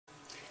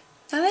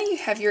Now that you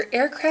have your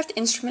aircraft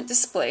instrument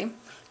display,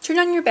 turn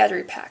on your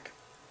battery pack.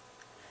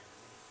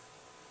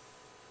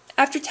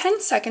 After 10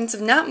 seconds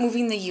of not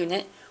moving the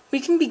unit, we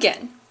can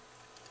begin.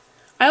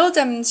 I will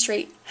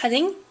demonstrate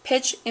heading,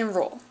 pitch, and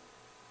roll.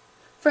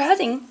 For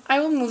heading, I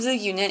will move the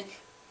unit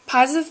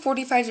positive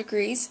 45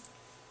 degrees,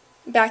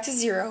 back to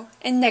 0,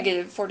 and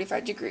negative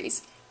 45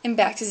 degrees, and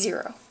back to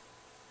 0.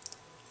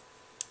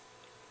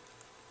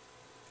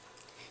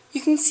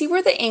 You can see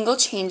where the angle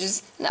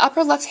changes in the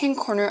upper left-hand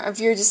corner of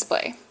your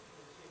display.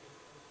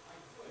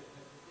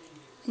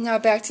 Now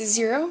back to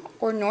 0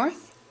 or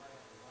north,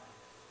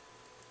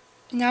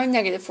 and now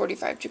negative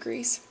 45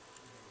 degrees.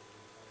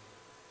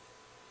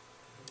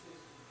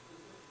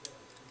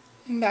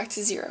 And back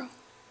to 0.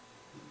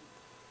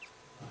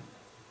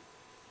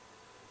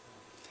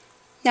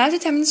 Now to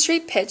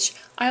demonstrate pitch,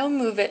 I will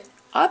move it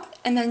up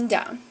and then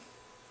down.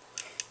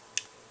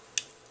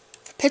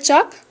 For pitch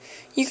up,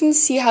 you can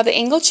see how the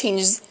angle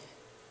changes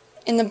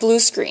in the blue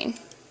screen.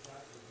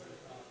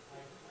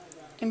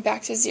 And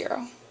back to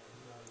 0.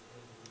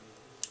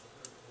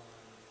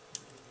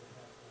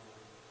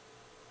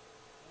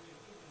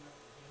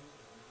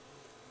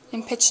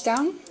 And pitch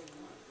down,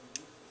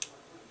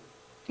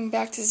 and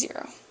back to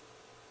 0.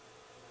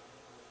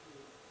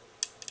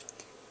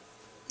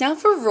 Now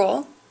for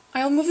roll,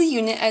 I will move the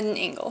unit at an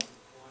angle.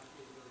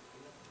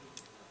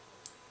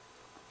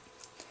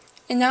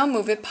 And now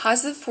move it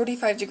positive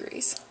 45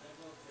 degrees.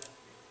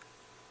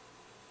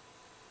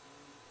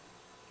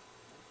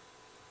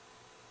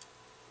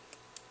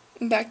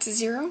 And back to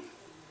 0.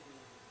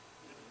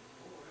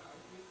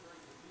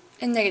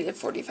 And negative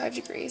 45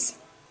 degrees.